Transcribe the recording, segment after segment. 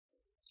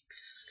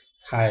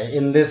Hi,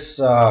 in this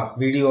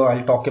video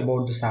I'll talk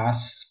about the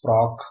SAS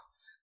Proc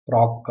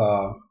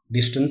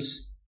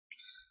Distance.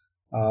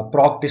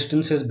 Proc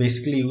Distance is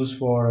basically used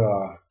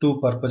for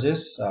two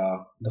purposes.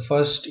 The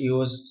first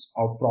use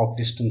of Proc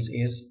Distance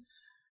is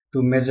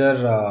to measure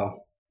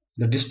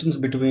the distance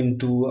between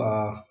two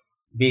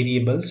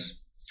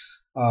variables.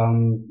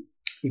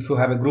 If you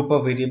have a group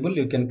of variable,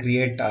 you can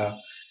create a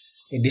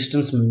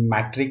distance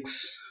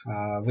matrix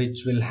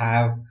which will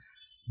have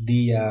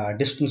the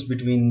distance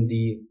between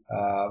the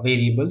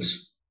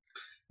variables.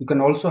 You can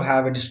also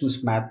have a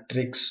distance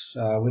matrix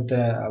with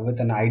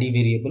an ID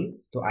variable.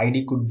 So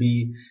ID could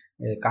be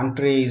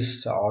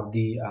countries or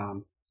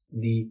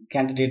the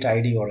candidate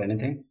ID or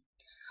anything.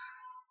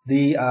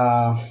 The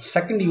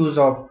second use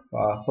of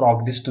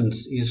proc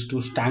distance is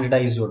to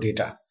standardize your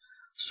data.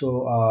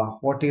 So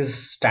what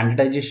is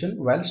standardization?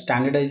 Well,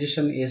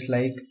 standardization is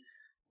like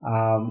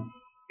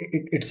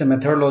it's a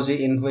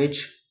methodology in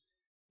which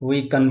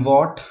we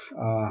convert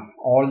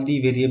all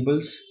the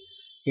variables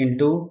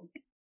into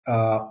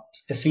a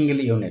single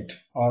unit,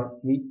 or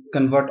we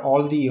convert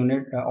all the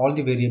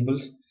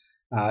variables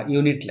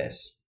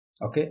unitless.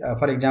 Okay,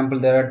 for example,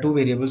 there are two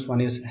variables,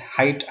 one is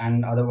height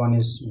and other one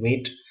is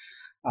weight.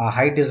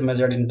 Height is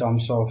measured in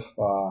terms of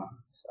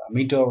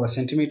meter or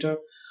centimeter,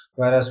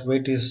 whereas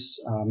weight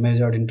is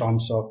measured in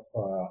terms of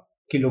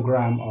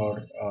kilogram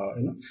or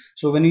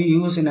so when you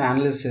use in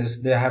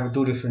analysis, they have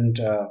two different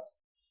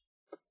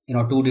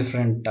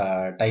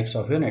types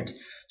of units.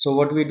 So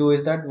what we do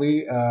is that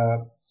we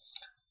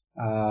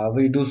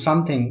do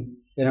something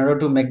in order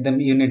to make them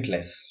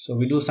unitless. So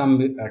we do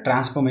some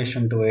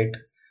transformation to it.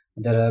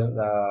 There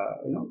are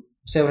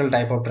several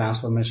type of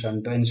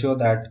transformation to ensure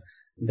that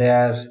they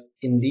are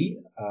in the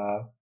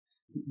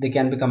they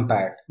can be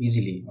compared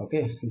easily.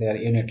 Okay, they are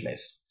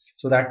unitless.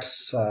 So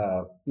that's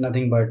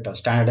nothing but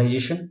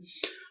standardization.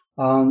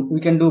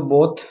 We can do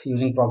both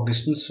using proc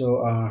distance.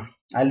 So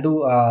I'll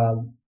do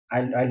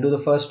I'll do the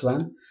first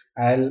one.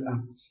 I'll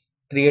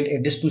create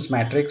a distance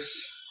matrix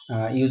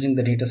using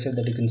the dataset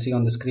that you can see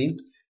on the screen.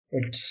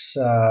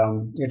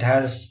 It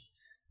has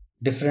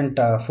different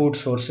food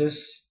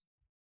sources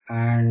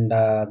and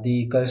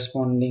the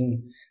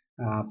corresponding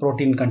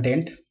protein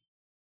content,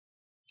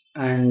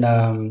 and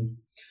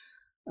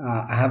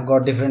I have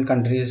got different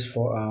countries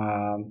for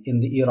in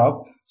the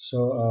Europe.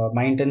 So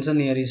my intention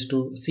here is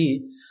to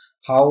see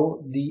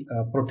how the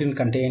protein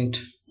content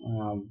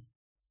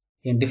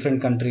in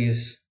different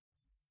countries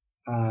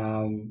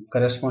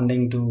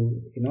corresponding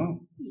to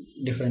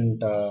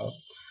different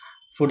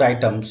food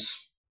items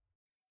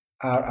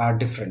are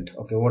different.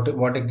 Okay,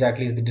 what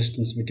exactly is the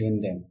distance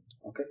between them?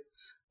 Okay,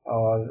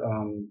 or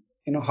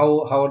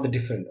how are the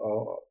different,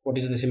 or what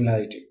is the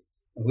similarity,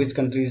 which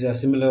countries are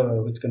similar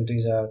or which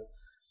countries are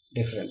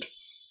different.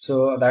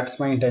 So that's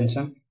my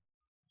intention.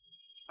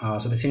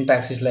 So the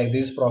syntax is like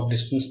this: proc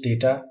distance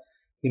data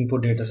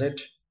input dataset.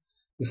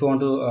 If you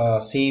want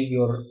to save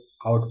your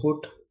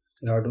output,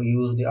 you have to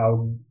use the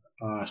out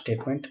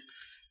statement.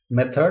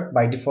 Method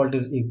by default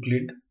is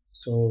Euclid.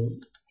 So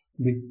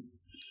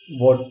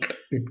what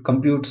it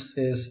computes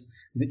is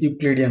the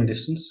Euclidean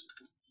distance.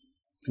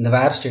 In the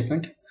var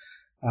statement,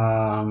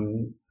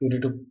 you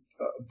need to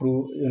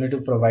you need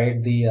to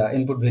provide the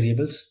input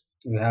variables.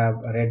 We have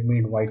red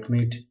meat, white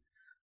meat,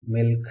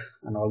 milk,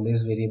 and all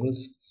these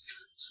variables.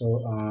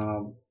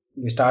 So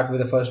we start with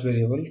the first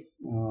variable,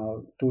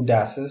 two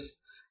dashes,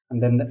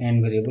 and then the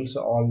end variable.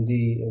 So all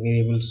the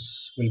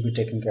variables will be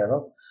taken care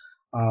of,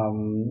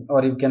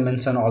 or you can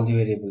mention all the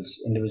variables,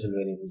 individual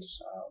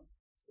variables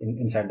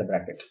inside the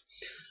bracket.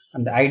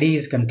 And the ID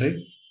is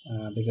country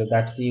because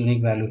that's the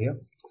unique value here,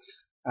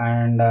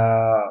 and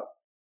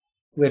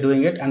we're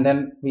doing it, and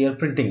then we are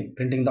printing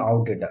the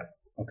out data.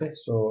 Okay,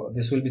 so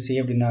this will be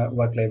saved in a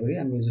work library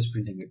and we're just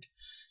printing it.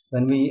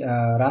 When we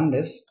run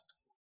this,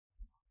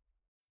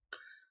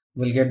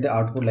 we'll get the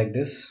output like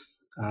this.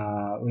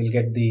 We'll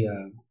get the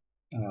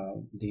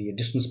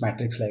distance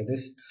matrix like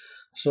this.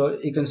 So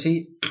you can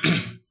see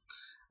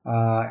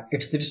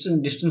it's the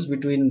distance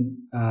between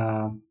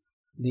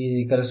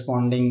the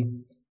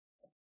corresponding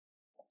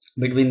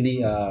between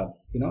the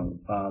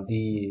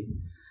the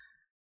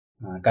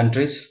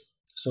countries.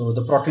 So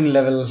the protein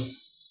level,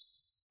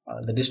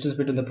 the distance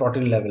between the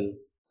protein level,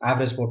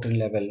 average protein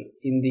level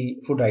in the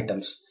food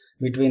items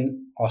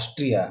between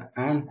Austria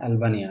and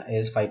Albania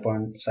is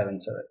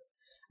 5.77,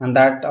 and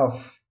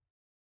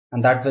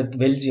that with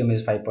Belgium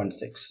is 5.6.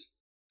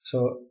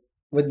 So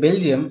with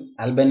Belgium,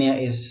 Albania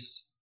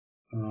is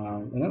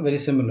very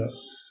similar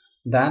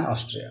than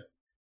Austria.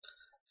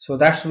 So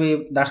that's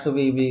the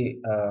way we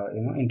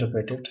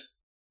interpret it.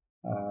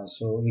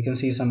 So we can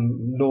see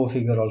some low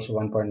figure also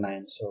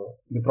 1.9. So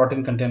the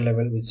protein content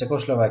level with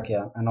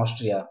Czechoslovakia and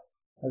Austria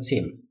are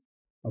same.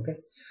 Okay,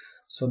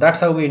 so that's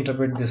how we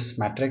interpret this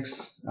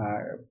matrix.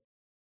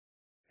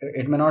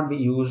 It may not be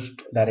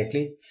used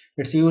directly.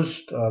 It's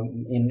used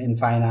in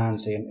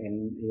finance,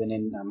 even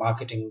in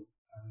marketing,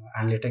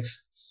 analytics.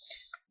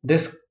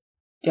 This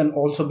can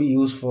also be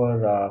used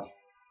for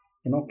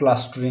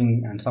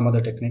clustering and some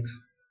other techniques.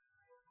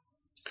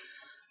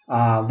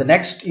 The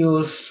next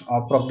use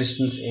of proc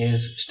distance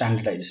is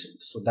standardization.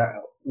 So that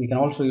we can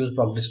also use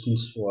proc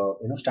distance for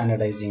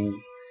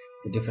standardizing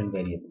the different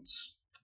variables.